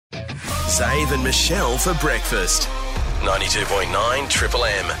Zave and Michelle for breakfast. 92.9 Triple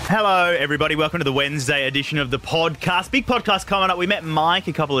M. Hello, everybody. Welcome to the Wednesday edition of the podcast. Big podcast coming up. We met Mike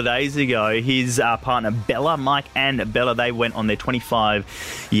a couple of days ago. His partner, Bella. Mike and Bella, they went on their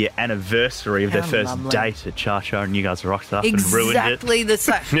 25-year anniversary of their first date at Cha Cha, and you guys rocked up and ruined it. Exactly the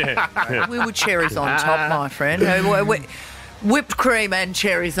same. We were cherries on top, my friend. Whipped cream and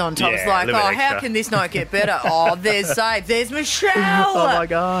cherries on top. It's like, how can this not get better? Oh, there's Dave. There's Michelle. Oh, my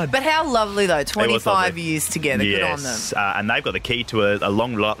God. But how lovely, though. 25 years together. Yes. Good on them. And they've got the key to a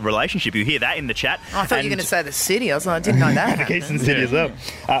long relationship. You hear that in the chat. I thought you were going to say the city. I was like, I didn't know that. The keys in the city as well.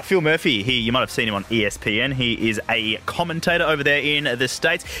 Phil Murphy, you might have seen him on ESPN. He is a commentator over there in the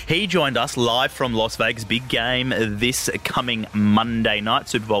States. He joined us live from Las Vegas. Big game this coming Monday night,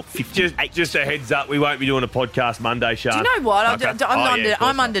 Super Bowl 58. Just a heads up, we won't be doing a podcast Monday, Sean. Do you know what? Okay.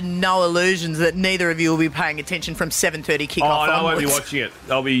 I'm under no illusions that neither of you will be paying attention from 7:30 kickoff onwards. I won't be watching it.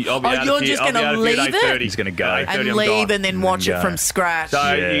 I'll be out you're of here. just going to leave it? He's going to go. And leave and then watch it from scratch.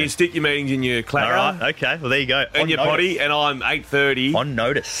 So you can stick your meetings in your clacker. All right, okay. Well, there you go. And your potty, and I'm 8:30. On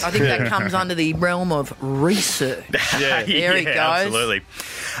notice. I think that comes under the realm of research. Yeah. There he goes. Absolutely.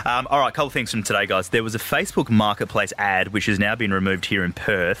 All right, a couple of things from today, guys. There was a Facebook Marketplace ad which has now been removed here in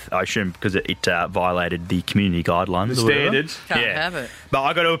Perth, I assume because it violated the community guidelines. The standards. Can't have it. But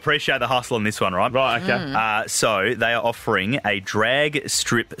I got to appreciate the hustle on this one, right? Right, okay. So they are offering a drag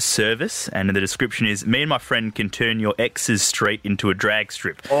strip service, and the description is, me and my friend can turn your ex's street into a drag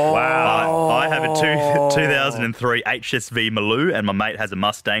strip. Oh. Wow. I have a 2003 HSV Maloo, and my mate has a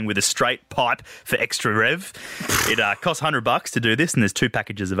Mustang with a straight pipe for extra rev. It costs $100 to do this, and there's two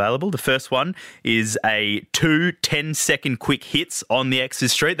packages available. The first one is a 2 10-second quick hits on the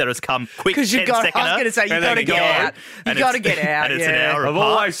ex's street that has come quick 10 seconds. I was going to say, you've got to get out. You've got to get out, and it's an hour I've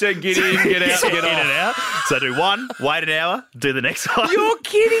apart. always said get in, get out, get In off. and out. So do one, wait an hour, do the next one. You're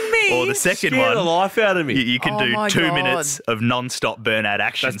kidding me. Or the second Scare one, the life out of me. you can Oh do my 2 God. minutes of non-stop burnout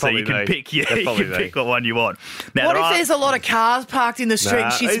action. That's So you probably can me. pick, That's you probably can me. pick what one you want. Now, What there if are- there's a lot of cars parked in the street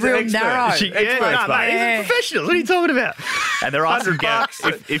and she's he's an real expert. narrow? Experts, mate, mate. he's a professional. What are you talking about? And there are some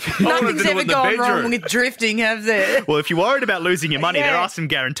 $100. if I wanted Nothing's to do it ever in the gone wrong bedroom. with drifting, have there? Well, if you're worried about losing your money, there Yeah. are some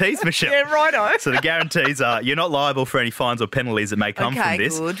guarantees, Michelle. Yeah, righto. So the guarantees are you're not liable for any fines or penalties that may come Okay, from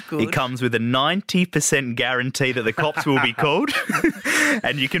this. good. It comes with a 90% guarantee that the cops will be called,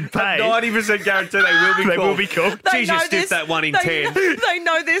 and you can pay. 90% guarantee they will be They called. will be called. Geez, you stiffed that one in 10. They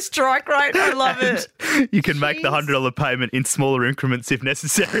know their strike rate. I love it. You can make the Jeez. $100 payment in smaller increments if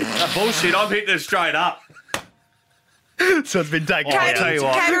necessary. Bullshit, I'm hitting it straight up. So it's been taken I'll out. tell you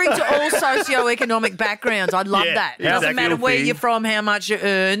what. Catering to all socioeconomic backgrounds. I love Yeah, that. It exactly. doesn't matter where Filthy. you're from, how much you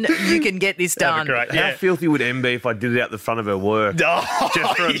earn, you can get this Have done. a great- How yeah. filthy would M be if I did it out the front of her work? Oh,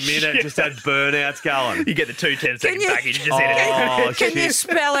 Just for a shit. minute, just had burnouts going. You get the 2 10-second you- package. You just hit it. Oh, Can you shit.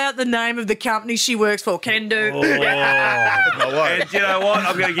 spell out the name of the company she works for? Can do. No worries. And you know what?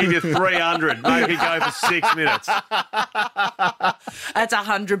 I'm going to give you 300. Make it go for 6 minutes. That's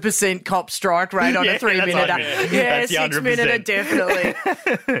 100% cop strike rate on Yeah, a 3-minute. that's Yeah, That's the 6-minute 100%. definitely.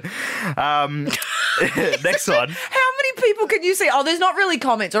 Next one. How many people can you see? Oh, there's not really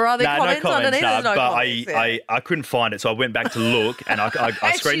comments, or are there No comments underneath? There's no but comments. Yeah. I couldn't find it, so I went back to look, and I And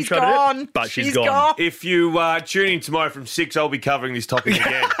she's screenshotted gone. it, but she's She's gone. gone. If you tune in tomorrow from 6, I'll be covering this topic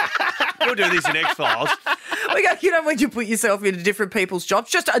again. We'll do this in X-Files. We go, you know, when you put yourself into different people's jobs,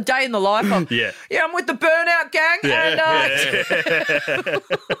 just a day in the life of, Yeah. I'm with the burnout gang, and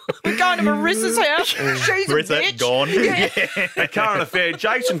we're going to Marissa's house. She's a Marissa, bitch. gone. Yeah. A current affair.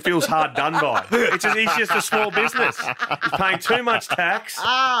 Jason feels hard done by. He's just a small business. He's paying too much tax.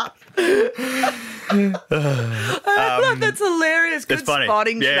 That's hilarious. Good It's funny.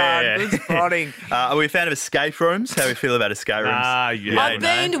 spotting, Yeah, Sean. yeah. Good spotting. Are we a fan of escape rooms? How do we feel about escape rooms? Yeah. I've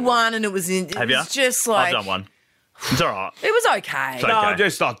been to one, and it was Have you? just like I've done one. It's all right. it was okay. So- No, Okay. I'm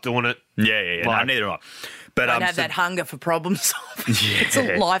just not doing it. Yeah. No, Like- neither am I. But I don't have so- that hunger for problem solving.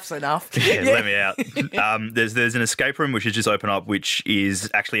 Yeah. Life's enough. Yeah, let me out. There's an escape room which has just opened up, which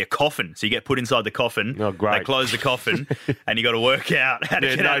is actually a coffin. So you get put inside the coffin. Oh, great. They close the coffin, and you got to work out how to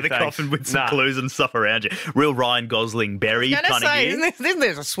Yeah, get no out of the thanks. coffin with some Nah. clues and stuff around you. Real Ryan Gosling Berry I kind of say, gear. isn't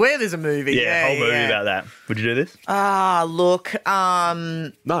there, I swear there's a movie. Yeah, whole movie about that. Would you do this? Look,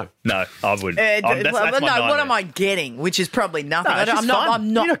 No. No, I wouldn't. That's what my am I getting? Which is probably nothing. No, it's just fun.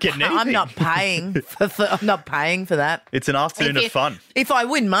 I'm not. You're not getting I'm anything. not paying I'm not paying for that. It's an afternoon of fun. If I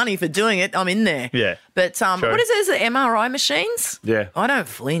win money for doing it, I'm in there. Yeah. But True. what is it? Is it MRI machines? Yeah. I don't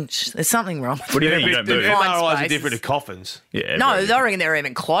flinch. There's something wrong. What do you Yeah, mean you but don't the move? Fine MRIs are spaces. different to coffins. Yeah, No, very- I reckon they're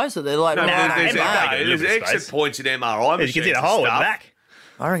even closer. They're like, No, no, there's MRI. a there's little bit of exit space. points in MRI Yeah, machines. you can see the and hole in the stuff. back.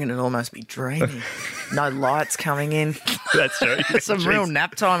 I reckon it'd almost be dreamy. No lights coming in. That's true. Some real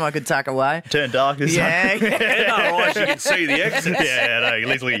nap time I could tuck away. Turn dark this Yeah. MRIs, you can see the exits. Yeah, no, at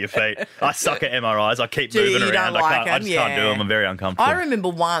least look at your feet. I suck at MRIs. I keep Do you? moving You around. don't like I just them? can't do Yeah. them. I'm very uncomfortable. I remember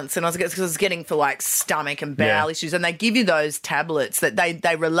once, and I was getting for like stomach and bowel Yeah. issues, and they give you those tablets that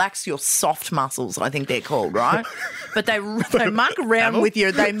they relax your soft muscles, I think they're called, right? But they muck around with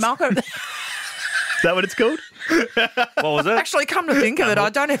you. They muck. Is that what it's called? What was it? Actually, come to think of it,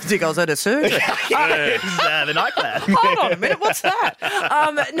 I don't have to think I was at a surgery. The night lab. Hold on a minute, what's that?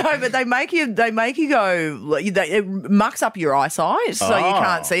 No, but they make you go. It mucks up your eyesight, so you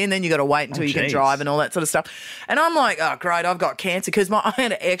can't see, and then you got to wait until you can jeez. drive and all that sort of stuff. And I'm like, oh great, I've got cancer because I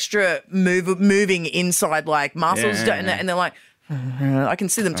had an extra moving inside like muscles, Yeah. and they're like. I can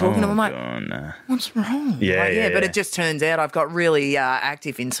see them talking, and I'm like, Oh, no. what's wrong? Yeah, Like, yeah, but yeah. it just turns out I've got really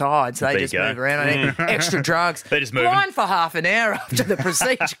active insides. They There you just go. move around. I need extra drugs. They're just moving. Blind for half an hour after the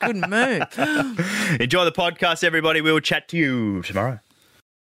procedure, couldn't move. Enjoy the podcast, everybody. We'll chat to you tomorrow.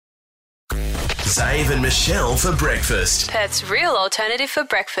 Zave and Michelle for breakfast. Perth's real alternative for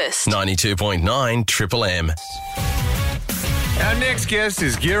breakfast. 92.9 Triple M. Our next guest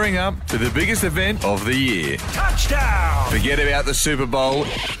is gearing up for the biggest event of the year. Touchdown! Forget about the Super Bowl.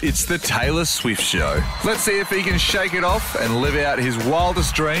 It's the Taylor Swift Show. Let's see if he can shake it off and live out his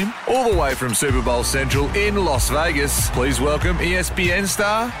wildest dream all the way from Super Bowl Central in Las Vegas. Please welcome ESPN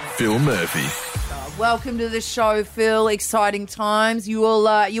star Phil Murphy. Welcome to the show, Phil. Exciting times. You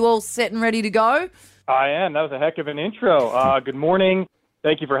all set and ready to go? I am. That was a heck of an intro. Good morning.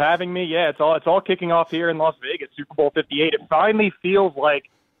 Thank you for having me. Yeah, it's all kicking off here in Las Vegas, Super Bowl 58. It finally feels like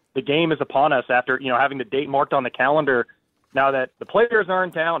the game is upon us after, having the date marked on the calendar. Now that the players are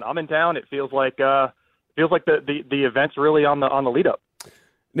in town, I'm in town. It feels like the event's really on the lead up.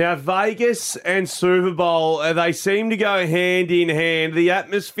 Now, Vegas and Super Bowl, they seem to go hand in hand. The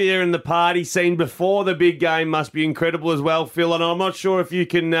atmosphere and the party scene before the big game must be incredible as well, Phil. And I'm not sure if you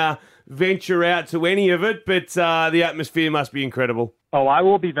can venture out to any of it, but the atmosphere must be incredible. Oh, I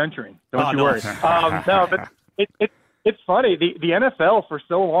will be venturing. Don't you worry. No, but it's funny. The NFL for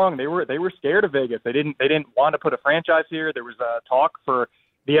so long they were scared of Vegas. They didn't want to put a franchise here. There was a talk for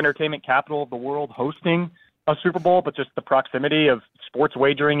the entertainment capital of the world hosting a Super Bowl, but just the proximity of sports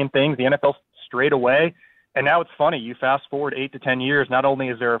wagering and things, the NFL strayed away. And now it's funny. You fast forward 8 to 10 years. Not only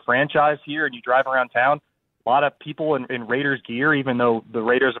is there a franchise here, and you drive around town, a lot of people in Raiders gear, even though the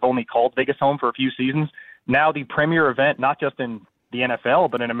Raiders have only called Vegas home for a few seasons. Now the premier event, not just in the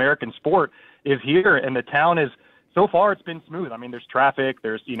NFL, but in American sport, is here, and the town is, so far it's been smooth. I mean, there's traffic,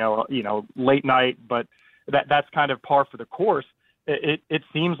 there's late night, but that's kind of par for the course. It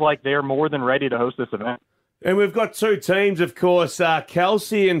seems like they're more than ready to host this event. And we've got two teams, of course,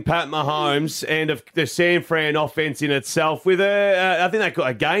 Kelsey and Pat Mahomes, and of the San Fran offense in itself, with I think they've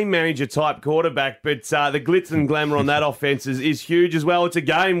got a game manager type quarterback, but the glitz and glamour on that offense is huge as well. It's a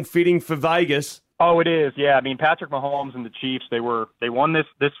game fitting for Vegas. Oh, it is. Yeah. I mean, Patrick Mahomes and the Chiefs, they won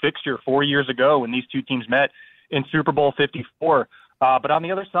this fixture 4 years ago when these two teams met in Super Bowl 54. But on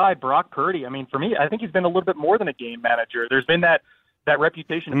the other side, Brock Purdy, I mean, for me, I think he's been a little bit more than a game manager. There's been that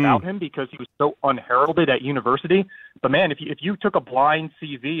reputation about him because he was so unheralded at university. But man, if you took a blind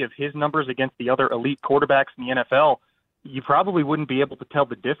CV of his numbers against the other elite quarterbacks in the NFL, you probably wouldn't be able to tell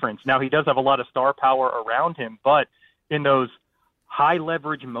the difference. Now, he does have a lot of star power around him, but in those high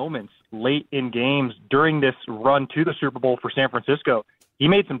leverage moments late in games during this run to the Super Bowl for San Francisco, he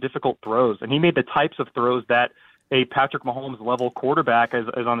made some difficult throws, and he made the types of throws that a Patrick Mahomes level quarterback is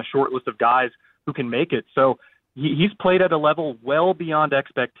on the short list of guys who can make it. So he's played at a level well beyond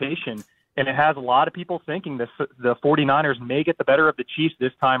expectation, and it has a lot of people thinking the 49ers may get the better of the Chiefs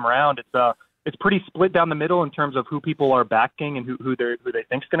this time around. It's pretty split down the middle in terms of who people are backing and who they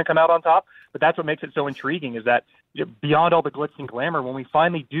think is going to come out on top. But that's what makes it so intriguing, is that beyond all the glitz and glamour, when we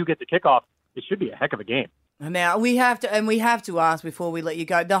finally do get the kickoff, it should be a heck of a game. Now we have to ask before we let you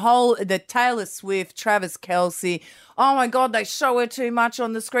go, the Taylor Swift, Travis Kelce. Oh my God, they show her too much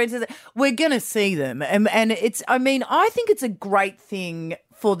on the screens. We're gonna see them, and I think it's a great thing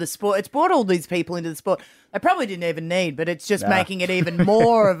for the sport. It's brought all these people into the sport they probably didn't even need, but it's just making it even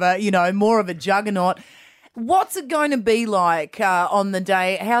more of a juggernaut. What's it going to be like on the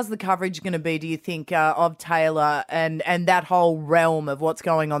day? How's the coverage going to be, do you think, of Taylor and that whole realm of what's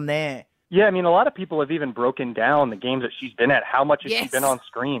going on there? Yeah, I mean, a lot of people have even broken down the games that she's been at, how much has she been on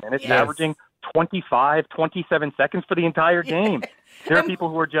screen, and it's averaging 27 seconds for the entire game. There are people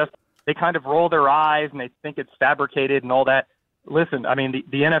who are just, they kind of roll their eyes and they think it's fabricated and all that. Listen, I mean,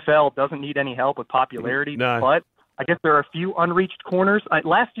 the NFL doesn't need any help with popularity, but I guess there are a few unreached corners.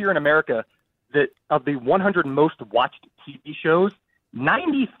 Last year in America, of the 100 most watched TV shows,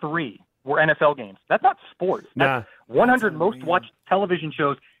 93 were NFL games. That's not sports. That's 100 most watched television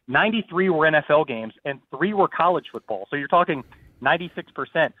shows. 93 were NFL games, and 3 were college football. So you're talking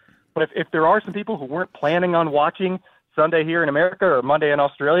 96%. But if there are some people who weren't planning on watching Sunday here in America or Monday in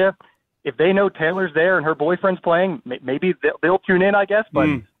Australia, if they know Taylor's there and her boyfriend's playing, maybe they'll tune in, I guess.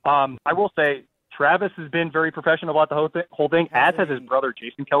 But I will say Travis has been very professional about the whole thing, as has his brother,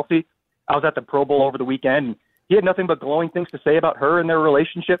 Jason Kelsey. I was at the Pro Bowl over the weekend, and he had nothing but glowing things to say about her and their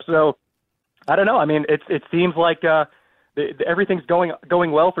relationship. So I don't know. I mean, it seems like everything's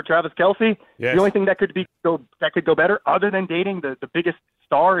going well for Travis Kelsey. Yes. The only thing that could go better, other than dating the biggest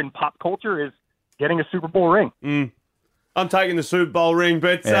star in pop culture, is getting a Super Bowl ring. I'm taking the Super Bowl ring,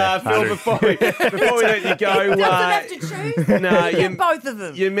 but Phil, before we let you go, Doesn't have to choose. no, Both of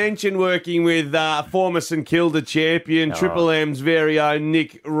them. You mentioned working with former St Kilda champion, Triple M's very own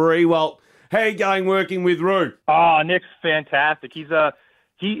Nick Rewalt. How are you going working with Roo? Oh, Nick's fantastic. He's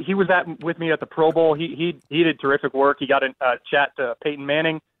he was with me at the Pro Bowl. He did terrific work. He got a chat to Peyton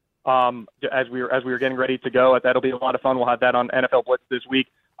Manning as we were getting ready to go. That'll be a lot of fun. We'll have that on NFL Blitz this week.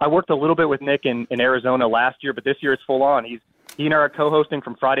 I worked a little bit with Nick in Arizona last year, but this year it's full on. He and I are co-hosting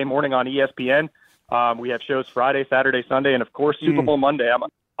from Friday morning on ESPN. We have shows Friday, Saturday, Sunday, and of course Super Bowl Monday.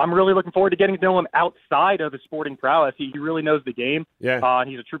 I'm really looking forward to getting to know him outside of his sporting prowess. He really knows the game. And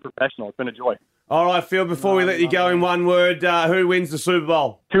he's a true professional. It's been a joy. All right, Phil, before we let you go in one word, who wins the Super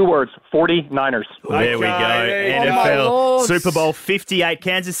Bowl? 2 words, 49ers. There we go. NFL Super Bowl 58,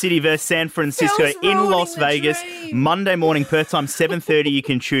 Kansas City versus San Francisco Phil's in ruining Las the Vegas. dream. Monday morning, Perth time, 7:30. You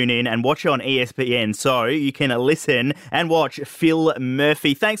can tune in and watch it on ESPN. So you can listen and watch Phil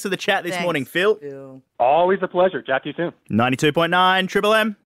Murphy. Thanks for the chat this morning, Phil. Always a pleasure. Chat to you soon. 92.9 Triple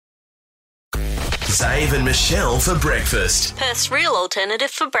M. Zave and Michelle for breakfast. Perth's real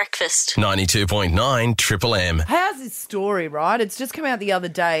alternative for breakfast. 92.9 Triple M. How's this story, right? It's just come out the other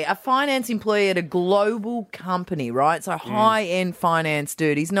day. A finance employee at a global company, right? So high-end finance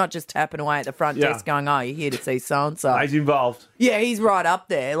dude. He's not just tapping away at the front desk going, oh, you're here to see so-and-so. He's involved. Yeah, he's right up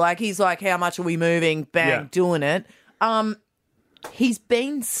there. Like, he's like, how much are we moving? Bang, doing it. He's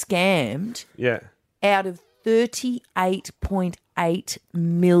been scammed out of $38.8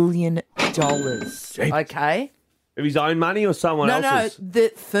 million. Okay? Of his own money or someone else's? No,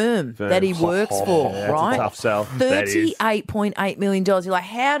 the firm that he works for, that's right? a tough sell. $38.8 million. You're like,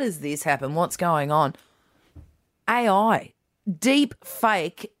 how does this happen? What's going on? AI. Deep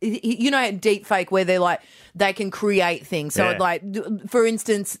fake, you know, deep fake where they're like, they can create things. So, like, for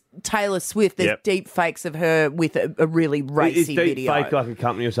instance, Taylor Swift, there's deep fakes of her with a really racy video. Is deep fake like a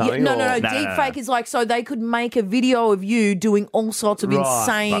company or something? No. Deep fake is like, so they could make a video of you doing all sorts of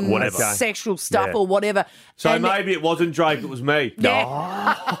insane like sexual stuff or whatever. So maybe it wasn't Drake, it was me.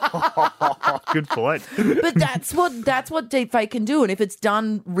 Good point. But that's what deepfake can do, and if it's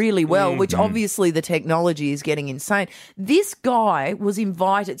done really well, which obviously the technology is getting insane. This guy was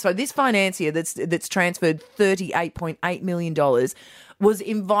invited. So this financier that's transferred $38.8 million was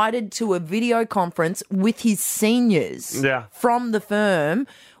invited to a video conference with his seniors from the firm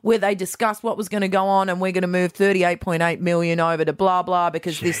where they discussed what was going to go on, and we're going to move $38.8 million over to blah, blah,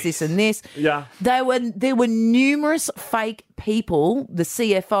 because this, and this. Yeah. There were numerous fake people, the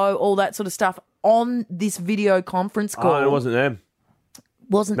CFO, all that sort of stuff, on this video conference call. Oh, it wasn't them.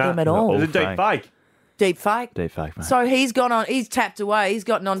 Wasn't them at all. It was a deep fake. Deep fake. Deep fake, mate. So he's tapped away. He's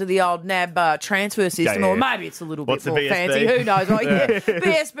gotten onto the old NAB transfer system, or maybe it's a little bit more fancy. Who knows? Like,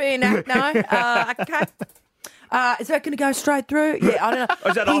 BSB and that, no. Okay. Is that going to go straight through? Yeah, I don't know.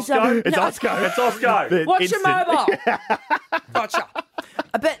 Is that Osco? It's Osco. It's Osco. Watch your mobile. Gotcha.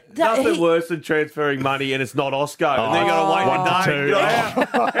 But nothing worse than transferring money and it's not Osco. And then you got to wait 1 to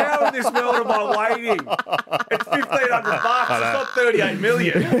 2. How in this world am I waiting? It's $1,500. It's not $38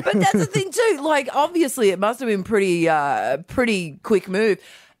 million. But that's the thing too. Like, obviously, it must have been pretty quick move.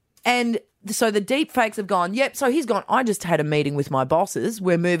 And so the deep fakes have gone, yep. So he's gone, I just had a meeting with my bosses.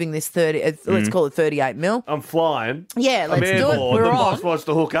 We're moving this let's call it 38 mil. I'm flying. Yeah, let's do it. We're the on. boss wants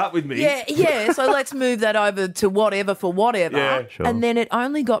to hook up with me. Yeah. So let's move that over to whatever for whatever. Yeah, sure. And then it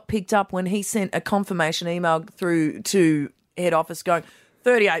only got picked up when he sent a confirmation email through to head office going,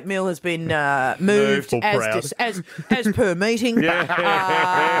 38 mil has been moved as per meeting. And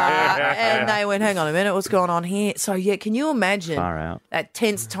they went, hang on a minute, what's going on here? So, can you imagine that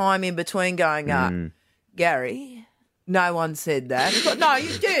tense time in between going, Gary, no one said that. It's like, no,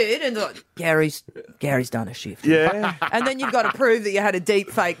 you did. And like, Gary's done a shift. Yeah. And then you've got to prove that you had a deep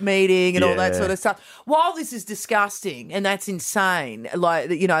fake meeting and all that sort of stuff. While this is disgusting and that's insane, like,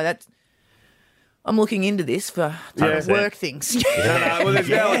 that's... I'm looking into this for work things. Well,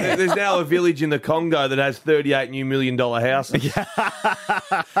 there's now a village in the Congo that has $38 new million houses. There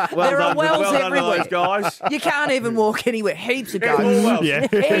are wells well done to everywhere. those guys. You can't even walk anywhere. Heaps of goats. wells. Yeah.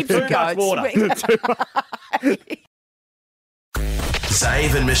 Heaps Too of much goats. water.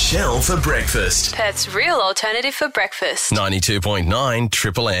 Zave and Michelle for breakfast. Perth's real alternative for breakfast. 92.9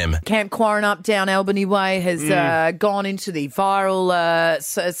 Triple M. Camp Quarren down Albany Way has gone into the viral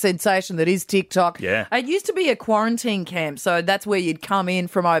sensation that is TikTok. Yeah. It used to be a quarantine camp, so that's where you'd come in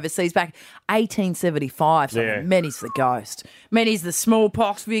from overseas back 1875. So Yeah. many's the ghost. Many's the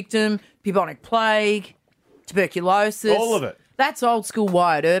smallpox victim, bubonic plague, tuberculosis. All of it. That's old school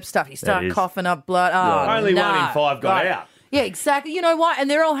Wyatt Earp stuff. You start is. coughing up blood. Oh, Only one in no. 5 got Right. out. Yeah, exactly. You know what?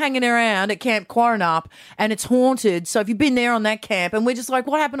 And they're all hanging around at Camp Quarren and it's haunted. So if you've been there on that camp, and we're just like,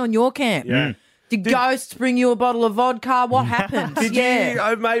 what happened on your camp? Yeah. Did ghosts bring you a bottle of vodka? What happened? Did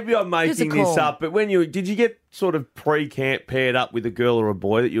you? Maybe I'm making this Physical. up, but did you get sort of pre-camp paired up with a girl or a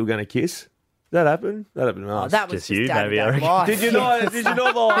boy that you were going to kiss? That happened. That happened. Oh, Nice. that was Just just you, day-to-day maybe, I reckon. life. Did you not? Did you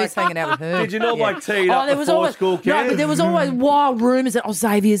not like? Who's hanging out with her? Did you not Yeah. like teed up there was before always, school No, camp? but there was always wild rumours that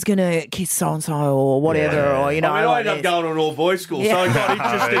Xavier's going to kiss so-and-so or whatever, or, you know. I like ended up this. going to an all-boys school, so I got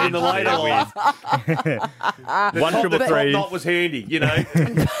interested in the later life. One triple The top three. knot was handy, you know.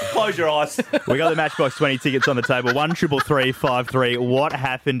 Close your eyes. We got the Matchbox 20 tickets on the table. 133353. What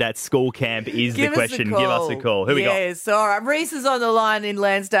happened at school camp is Give the question. Us a Give us a call. Who we got? Yes, all right. Reese is on the line in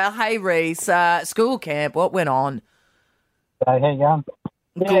Lansdale. Hey, Reese. School camp, what went on? Hey, how you going?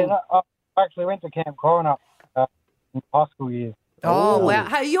 Cool. Yeah, no, I actually went to Camp Quarren in high school years. Oh, wow.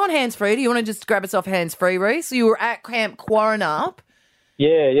 Hey, are you on hands-free? Do you want to just grab us off hands-free, Reese? You were at Camp Quarren Up.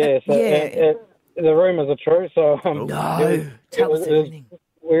 Yeah. So Yeah. the rumours are true. So No. Tell us everything.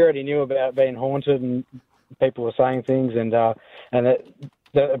 we already knew about it being haunted, and people were saying things, and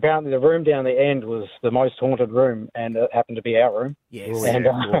apparently the room down the end was the most haunted room, and it happened to be our room. Yes. And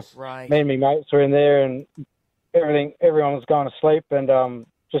Right. me and my mates were in there, and everyone was going to sleep, and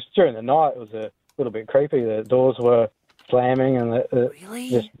just during the night it was a little bit creepy. The doors were slamming, and Really?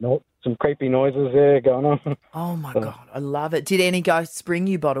 just some creepy noises there going on. Oh, my God. I love it. Did any ghosts bring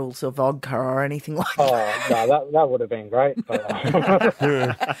you bottles of vodka or anything like that? Oh no, that would have been great. But, But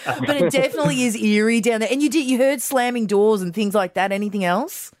it definitely is eerie down there. And you heard slamming doors and things like that. Anything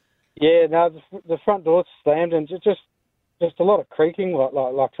else? yeah, no, the front doors slammed, and just a lot of creaking,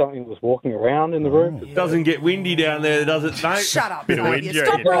 like something was walking around in the room. It doesn't get windy down there, does it, mate? Shut up, Bit of Xavier. wind, yeah.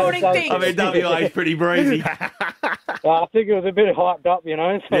 Stop ruining I things. I mean, WA's pretty breezy. I think it was a bit hyped up, you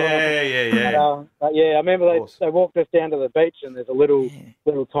know. So, Yeah. but yeah, I remember Of course. they walked us down to the beach, and there's a little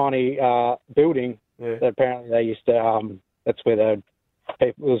tiny building Yeah. that apparently they used to. That's where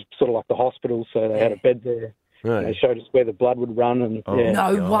it was sort of like the hospital, so they had a bed there. And they showed us where the blood would run, and yeah,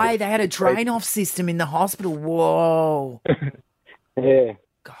 No way. They had a drain-off system in the hospital. Whoa. yeah.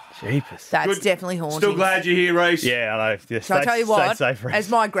 Jeepers. That's definitely haunting. Still glad you're here, Reese. Yeah, I know. Just So I tell you what, stay safe, Reese. as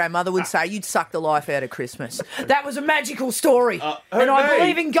my grandmother would say, you'd suck the life out of Christmas. That was a magical story. who, And I me?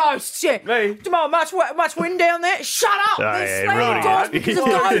 believe in ghosts, yeah. Me? Tomorrow, much wind down there? Shut up! Oh, They're yeah, slamming ruining doors it. because of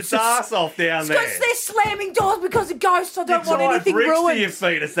Worked ghosts. its ass off down there. Because they're slamming doors because of ghosts. I don't It's want all anything bricks to ruined. your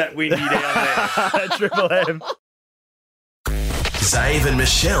feet. It's that windy down there. Triple M. Zave and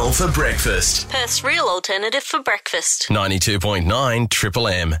Michelle for breakfast. Perth's real alternative for breakfast. 92.9 Triple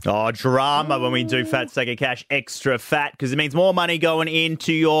M. Oh, drama when we do Fat Stack of Cash extra fat because it means more money going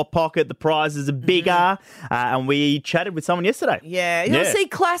into your pocket. The prizes are bigger. And we chatted with someone yesterday. Yeah, you see,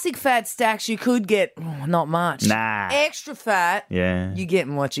 classic fat stacks, you could get not much. Nah. Extra fat. Yeah. You're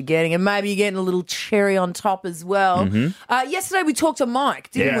getting what you're getting, and maybe you're getting a little cherry on top as well. Yesterday we talked to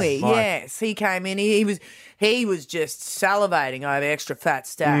Mike, didn't Yes, we? Mike. Yes, he came in. He was just salivating over extra fat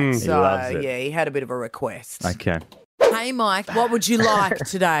stacks. He So loves it. yeah, he had a bit of a request. Okay. Hey, Mike, what would you like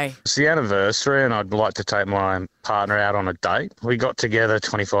today? It's the anniversary, and I'd like to take my partner out on a date. We got together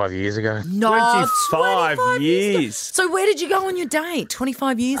 25 years ago. No, 25 ago. years. So where did you go on your date?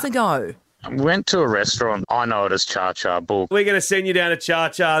 25 years ago. We went to a restaurant. I know it as Cha Cha Book. We're going to send you down to Cha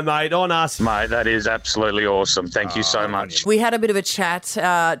Cha, mate, on us. Mate, that is absolutely awesome. Thank you so much. We had a bit of a chat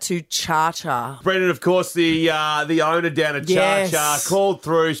to Cha-Cha. Brendan, of course, the owner down at Yes. Cha Cha, called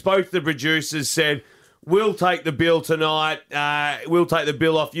through, spoke to the producers, said, we'll take the bill tonight. We'll take the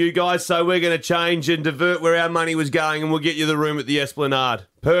bill off you guys, so we're going to change and divert where our money was going, and we'll get you the room at the Esplanade.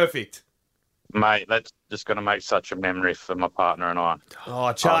 Perfect. Mate, that's just going to make such a memory for my partner and I.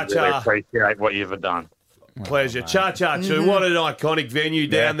 Oh, Cha I really Cha. appreciate what you've done. Pleasure. Cha-Cha-Choo, what an iconic venue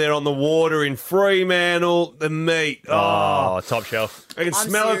down there on the water in Fremantle. The meat. Oh, top shelf. I can I'm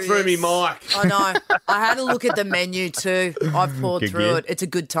smell it through me serious. mic. I know. I had a look at the menu too. I've poured Good through gear. it. It's a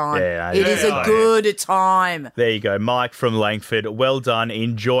good time. Yeah, It is a good time. There you go, Mike from Langford. Well done.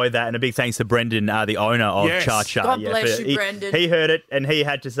 Enjoy that. And a big thanks to Brendan, the owner of Yes. Cha-Cha. God bless you, Brendan. He heard it and he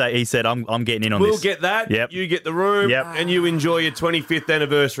had to say, he said, I'm getting in on We'll this. get that. Yep. You get the room. Yep. And you enjoy your 25th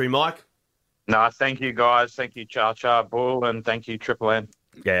anniversary, Mike. No, thank you, guys. Thank you, Cha Bull, and thank you, Triple M.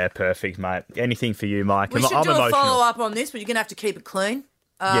 Yeah, perfect, mate. Anything for you, Mike. We should I'm do a emotional. follow-up on this, but you're going to have to keep it clean.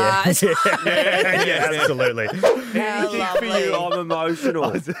 Yeah. yeah, absolutely. Anything for you, I'm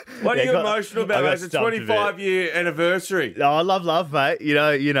emotional. What are you emotional about? It's a 25-year anniversary. Oh, I love, mate. You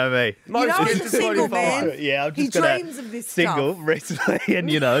know me. Most he's get a to single 25. man. Yeah, I'm He just gonna dreams of this single stuff. recently, and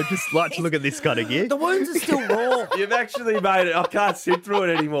just like to look at this kind of gear. The wounds are still raw. You've actually made it. I can't sit through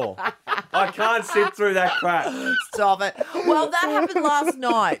it anymore. I can't sit through that crap. Stop it. Well, that happened last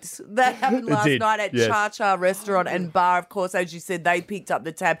night. That happened last did, night at yes. Cha-Cha Restaurant and Bar. Of course, as you said, they picked up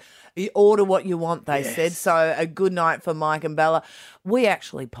the tab. You order what you want, they said. So a good night for Mike and Bella. We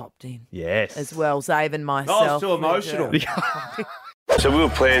actually popped in Yes. as well, Zave and I myself. was too emotional. So we were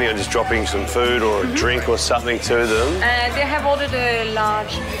planning on just dropping some food or a drink or something to them. They have ordered a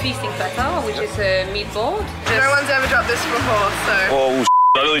large feasting platter, which is a meatball. No one's ever dropped this before, so... Oh,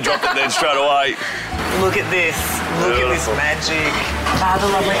 I nearly dropped it then straight away. Look at this. Look at this Beautiful. magic. The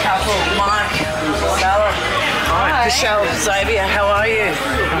lovely couple, Mike, Bella. Hi. Michelle, Xavier, how are you?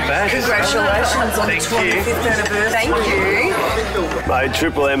 Congratulations on the Thank you. 25th anniversary. Thank you. Mate,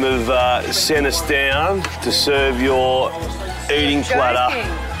 Triple M have sent us down to serve your eating platter.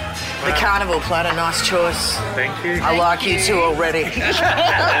 The carnival platter, nice choice. Thank you. I like you two already.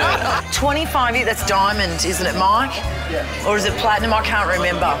 25 years, that's diamond, isn't it, Mike? Or is it platinum? I can't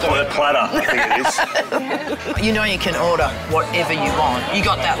remember. Well, that platter, I think it is. You know you can order whatever you want. You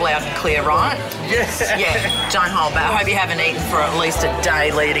got that loud and clear, right? Yes. Yeah, don't hold back. I hope you haven't eaten for at least a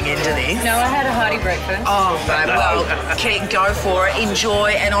day leading into this. No, I had a hearty breakfast. Oh, babe, well, go for it.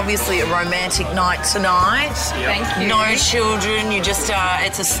 Enjoy, and obviously a romantic night tonight. Thank you. No children, you just,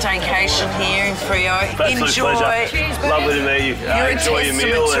 it's a staycation here in Freo. Absolute Enjoy. pleasure. Lovely to meet you. You're a Enjoy your testament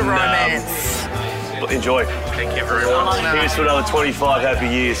meal to and romance. enjoy. Thank you very much. Here's to another 25 happy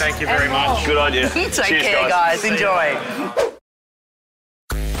years. Thank you very much. Good on you. Take Cheers, care, guys. Enjoy.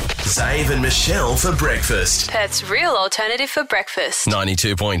 Zave and Michelle for breakfast. Perth's real alternative for breakfast.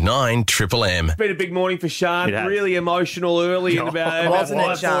 92.9 Triple M. It's been a big morning for Sean. It has. Really emotional early in about Wasn't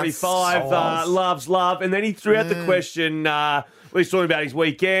it just? 5:45. Loves love. And then he threw out the question, he's talking about his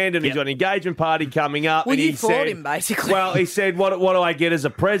weekend and he's got an engagement party coming up. Well, and you he fought said, him, basically. Well, he said, what do I get as a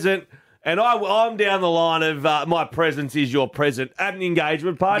present? And I'm down the line of my presence is your present. At an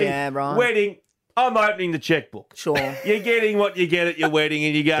engagement party, Yeah, right. wedding, I'm opening the checkbook. Sure. You're getting what you get at your wedding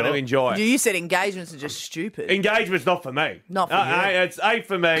and you're going to enjoy it. You said engagements are just stupid. Engagement's not for me. Not for you. It's 8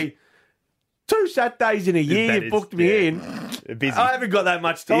 for me. 2 Saturdays in a year, That you've is- booked me yeah. in. Busy. I haven't got that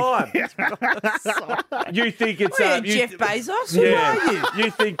much time. You think it's What are you, Jeff Bezos? Who yeah. are you?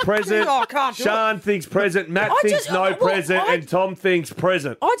 You think present. Oh, I can't do it. Sean thinks present. Matt I thinks just- no well, present, I- and Tom thinks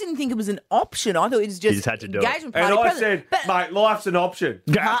present. I didn't think it was an option. I thought it was just, just had to do it. engagement And party. I present. said, But- mate, life's an option.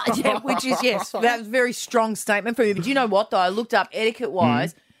 yeah, which is, yes, that was a very strong statement from you. But you know what, though? I looked up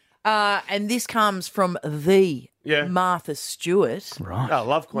etiquette-wise, and this comes from the Yeah. Martha Stewart. Right. Oh,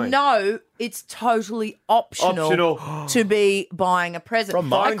 love Queen. No, it's totally optional to be buying a present. From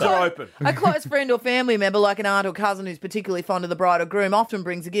Phones Martha. are open. A close friend or family member, like an aunt or cousin who's particularly fond of the bride or groom, often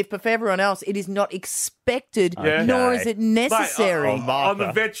brings a gift, but for everyone else, it is not expected, Yeah. nor is it necessary. Mate, I'm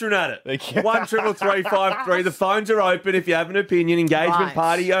a veteran at it. Okay. 1-333-53. The phones are open if you have an opinion. Engagement Right.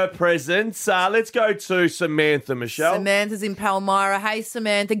 party, presents. Let's go to Samantha, Michelle. Samantha's in Palmyra. Hey,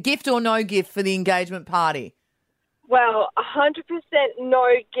 Samantha, gift or no gift for the engagement party? Well, 100% no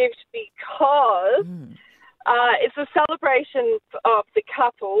gift because it's a celebration of the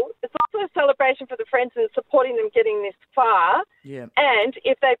couple. It's also a celebration for the friends and supporting them getting this far. Yeah. And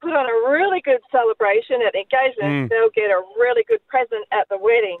if they put on a really good celebration at the engagement, they'll get a really good present at the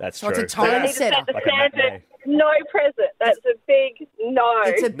wedding. That's So true. it's a tone They need to setter. set the Like a standard. matinee. No present. That's a big no.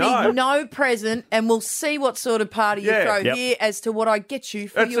 It's a big No. no present, and we'll see what sort of party you Yeah. throw Yep. here as to what I get you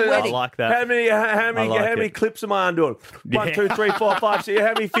for That's your it. I wedding. like that. How many like how many it. clips am I undoing? 1, 2, 3, 4, 5, 6.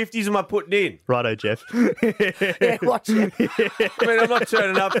 How many 50s am I putting in? Righto, Jeff. Yeah, watch it. I mean, I'm not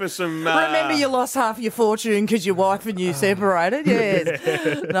turning up for some. Remember, you lost half your fortune because your wife and you separated. Yes.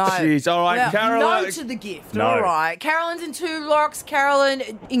 No. Jeez. All right, Now, Caroline. no to the gift. No. All right. Carolyn's in Two Locks.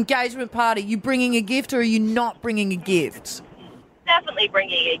 Carolyn, engagement party. You bringing a gift or are you not bringing a gift? definitely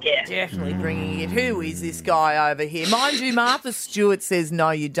bringing a gift. Definitely bringing it. Who is this guy over here? Mind you, Martha Stewart says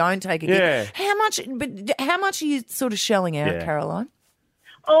no, you don't take a gift. How much? But how much are you sort of shelling out, Caroline?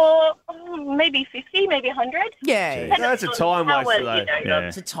 Or maybe 50, maybe 100. Yeah. That's a time waster, though.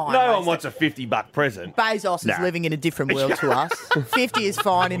 It's a time No one waster. wants a $50 present. Bezos is living in a different world to us. 50 is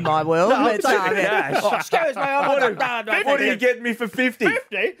fine in my world. No, I'll but, take the cash. Oh, excuse me. What are you getting me for 50?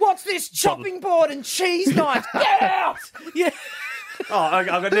 50? What's this chopping board and cheese knife? Get out! Yeah. Oh,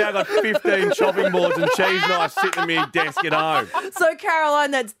 I've now got 15 chopping boards and cheese knives sitting at my desk at home. So, Caroline,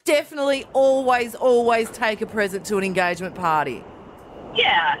 that's definitely always take a present to an engagement party.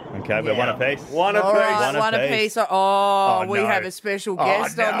 Yeah. Okay, we're one apiece. One All apiece. right, one apiece. We no. have a special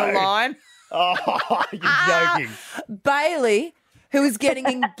guest on the no. line. Oh, you're joking. Bailey, who is getting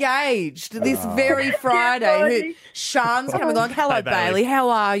engaged this very Friday. Sean's coming along. Hello, Hey, Bailey. How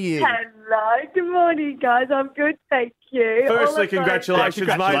are you? Hello, good morning, guys. I'm good, thank you. Firstly, congratulations,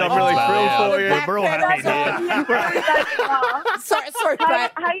 mate. I'm really thrilled for you. We're all happy here. Sorry,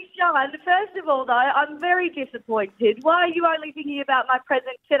 Hey, Sean, first of all, though, I'm very disappointed. Why are you only thinking about my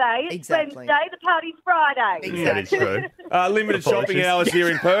present today? It's Exactly. Wednesday, the party's Friday. That is true. Limited shopping Apologies. hours here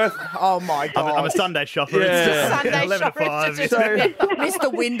in Perth. Oh, my God. I'm a Sunday shopper. Yeah. It's Sunday 11 to shopper. 5. It's just missed the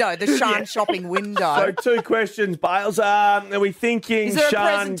window, the Sean shopping window. So, 2 questions, Bales. Are we thinking, Is there a Sean,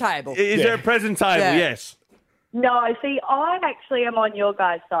 present table? Is there a present table? Yeah. Yes. No, see, I actually am on your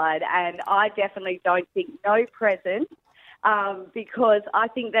guys' side, and I definitely don't think no present because I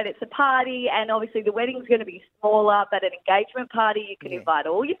think that it's a party, and obviously the wedding's going to be smaller, but an engagement party, you can invite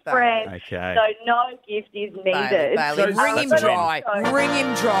all your friends, Okay. so no gift is needed. Bailey, wring him dry. Wring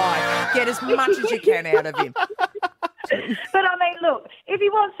him dry. Get as much as you can out of him. But I mean, look, if he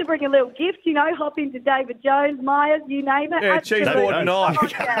wants to bring a little gift, hop into David Jones, Myers, you name it. Yeah, cheese absolutely. board and knife.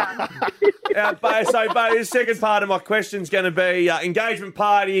 Bailey, the second part of my question is going to be engagement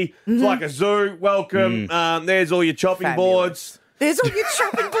party. It's like a zoo. Welcome. There's all your chopping boards. There's all your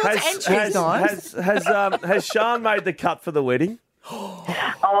chopping boards and cheese knives. Has Sean made the cut for the wedding?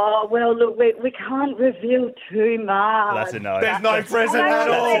 Oh, well, look, we can't reveal too much. That's a no. There's no present at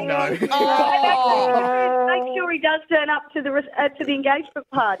all. That's a no. Make sure he does turn up to the engagement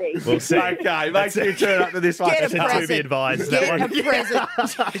party. We'll see. Okay, make sure you turn up to this one. Get a To present. be advised. Get That one. a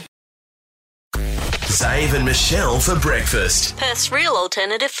present. Zave and Michelle for breakfast. Perth's real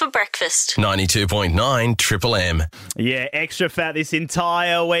alternative for breakfast. 92.9 Triple M. Yeah, extra fat this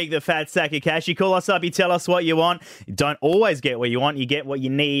entire week, the Fat Stack of Cash. You call us up, you tell us what you want. You don't always get what you want, you get what you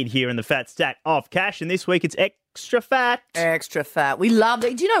need here in the Fat Stack of Cash. And this week it's extra fat. Extra fat. We love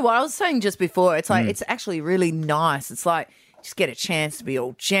it. Do you know what I was saying just before? It's like it's actually really nice. It's like just get a chance to be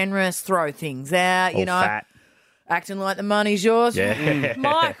all generous, throw things out, All fat. acting like the money's yours. Yeah.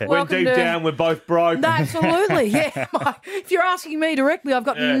 Mike, When welcome deep to... down, we're both broke. Absolutely, yeah. Mike, if you're asking me directly, I've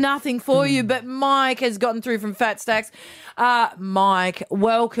got nothing for you, but Mike has gotten through from Fat Stacks. Mike,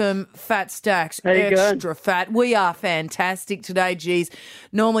 welcome, Fat Stacks. How you Extra going? fat. We are fantastic today, geez.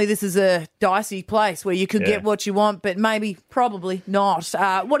 Normally this is a dicey place where you could get what you want, but probably not.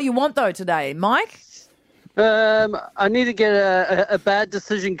 What do you want, though, today, Mike? I need to get a bad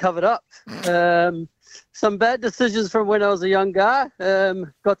decision covered up. Some bad decisions from when I was a young guy.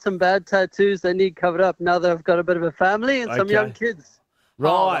 Got some bad tattoos they need covered up now that I've got a bit of a family and some Okay. young kids.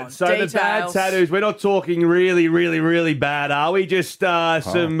 Right, so the bad tattoos, we're not talking really, really, really bad, are we? Just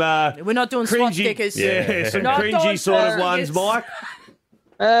some We're not doing swat cringy, stickers. some Not cringy doing sort of swat ones, stickers.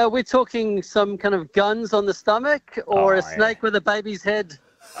 Mike. We're talking some kind of guns on the stomach or a snake with a baby's head.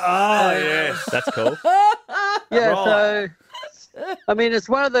 Oh, yes. That's cool. Yeah, Right. so, I mean, it's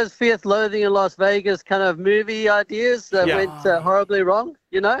one of those Fear Loathing in Las Vegas kind of movie ideas that Yeah. went horribly wrong,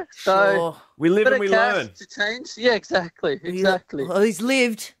 So Sure. We live bit and we of cash learn. to change. Yeah, exactly. Well, he's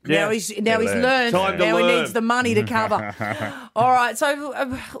lived. Yeah. Now he's Gotta learn. learned. Time to Now he learn. needs the money to cover. All right. So,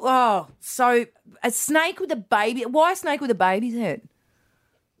 so a snake with a baby. Why a snake with a baby's head?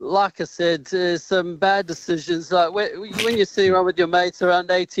 Like I said, some bad decisions. Like when you're sitting around with your mates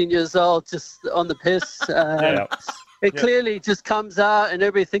around 18 years old, just on the piss, it clearly just comes out and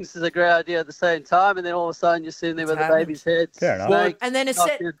everybody thinks it's a great idea at the same time. And then all of a sudden you're sitting there with a baby's head. Fair enough. snake, And then a not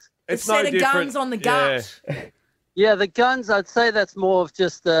set, good. a It's set no of different. guns on the gut. Yeah, the guns, I'd say that's more of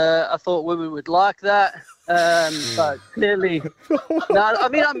just, I thought women would like that. But clearly,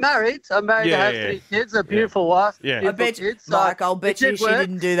 I'm married. I have 3 kids, a beautiful wife. I bet you, kids, Mike, I'll bet you she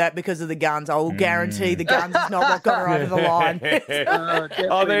didn't do that because of the guns. I will guarantee the guns is not what got her over the line.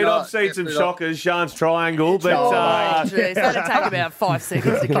 I've seen some shockers. Sean's triangle, but geez, that'd take about 5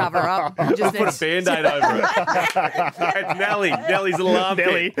 seconds to cover up. I'll put a Band-Aid over it. It's Nellie's little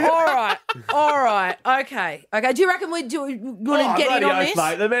armpit. All right. Okay. Do you reckon we want to get in on this?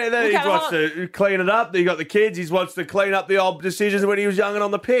 Mate. The man, he wants to clean it up. You got the kids. He wants to clean up the old decisions when he was young and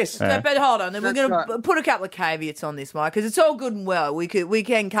on the piss. But hold on. Then we're going to put a couple of caveats on this, Mike, because it's all good and well. We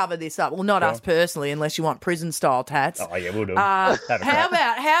can cover this up. Well, not us personally, unless you want prison-style tats. Oh, yeah, we'll do. How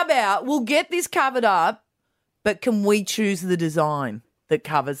about we'll get this covered up, but can we choose the design that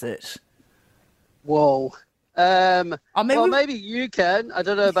covers it? Whoa. Maybe you can. I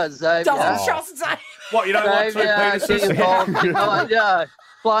don't know about Xavier. Doesn't trust Xavier. What, you don't want 2 penises?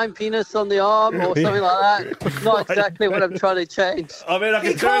 Flying penis on the arm or something like that. Not exactly what I'm trying to change. I mean, I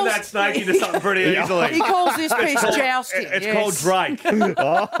can turn that snake into something pretty easily. He calls this piece jousting. It's called Drake.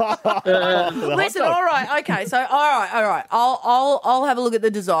 Listen, all right, okay. So, all right. I'll have a look at the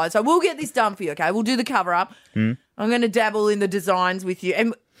design. So we'll get this done for you. Okay, we'll do the cover up. I'm going to dabble in the designs with you.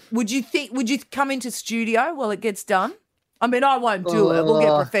 And would you come into studio while it gets done? I mean, I won't do it. We'll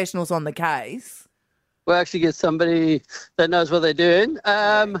get professionals on the case. We'll actually get somebody that knows what they're doing.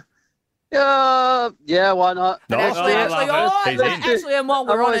 Why not? Actually, and while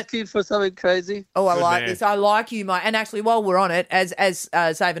we're I'm on always it, keen for something crazy. Oh, I like this. I like you, mate. And actually, while we're on it, as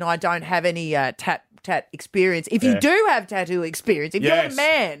Zave and I don't have any tat experience. If you do have tattoo experience, if you're a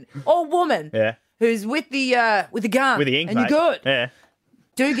man or woman who's with the gun with the ink, and mate. you're good,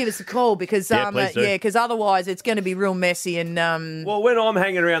 do give us a call because because otherwise it's going to be real messy and Well, when I'm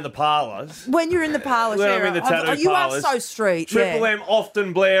hanging around the parlours, when you're in the parlours, when I'm in the tattoo you parlours, are so street. Triple M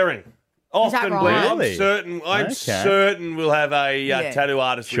often blaring. Often right? blaring. Really? I'm certain we'll have a tattoo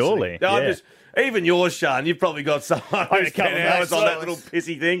artist. Surely, even yours, Sean. You've probably got some 10 hours on that little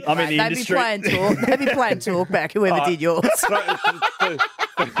pissy thing. I'm in the industry. Maybe plan talk back. Whoever did yours.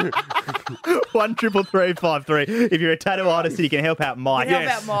 1-333-553. If you're a tattoo artist and you can help out Mike, if you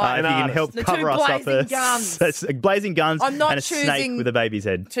can help cover us up, blazing guns and a snake with a baby's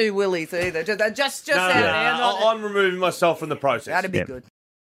head. 2 willies either. Just out there. I'm removing myself from the process. That'd be good.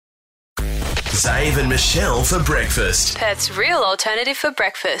 Zave and Michelle for breakfast. Perth's real alternative for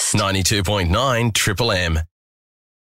breakfast. 92.9 Triple M.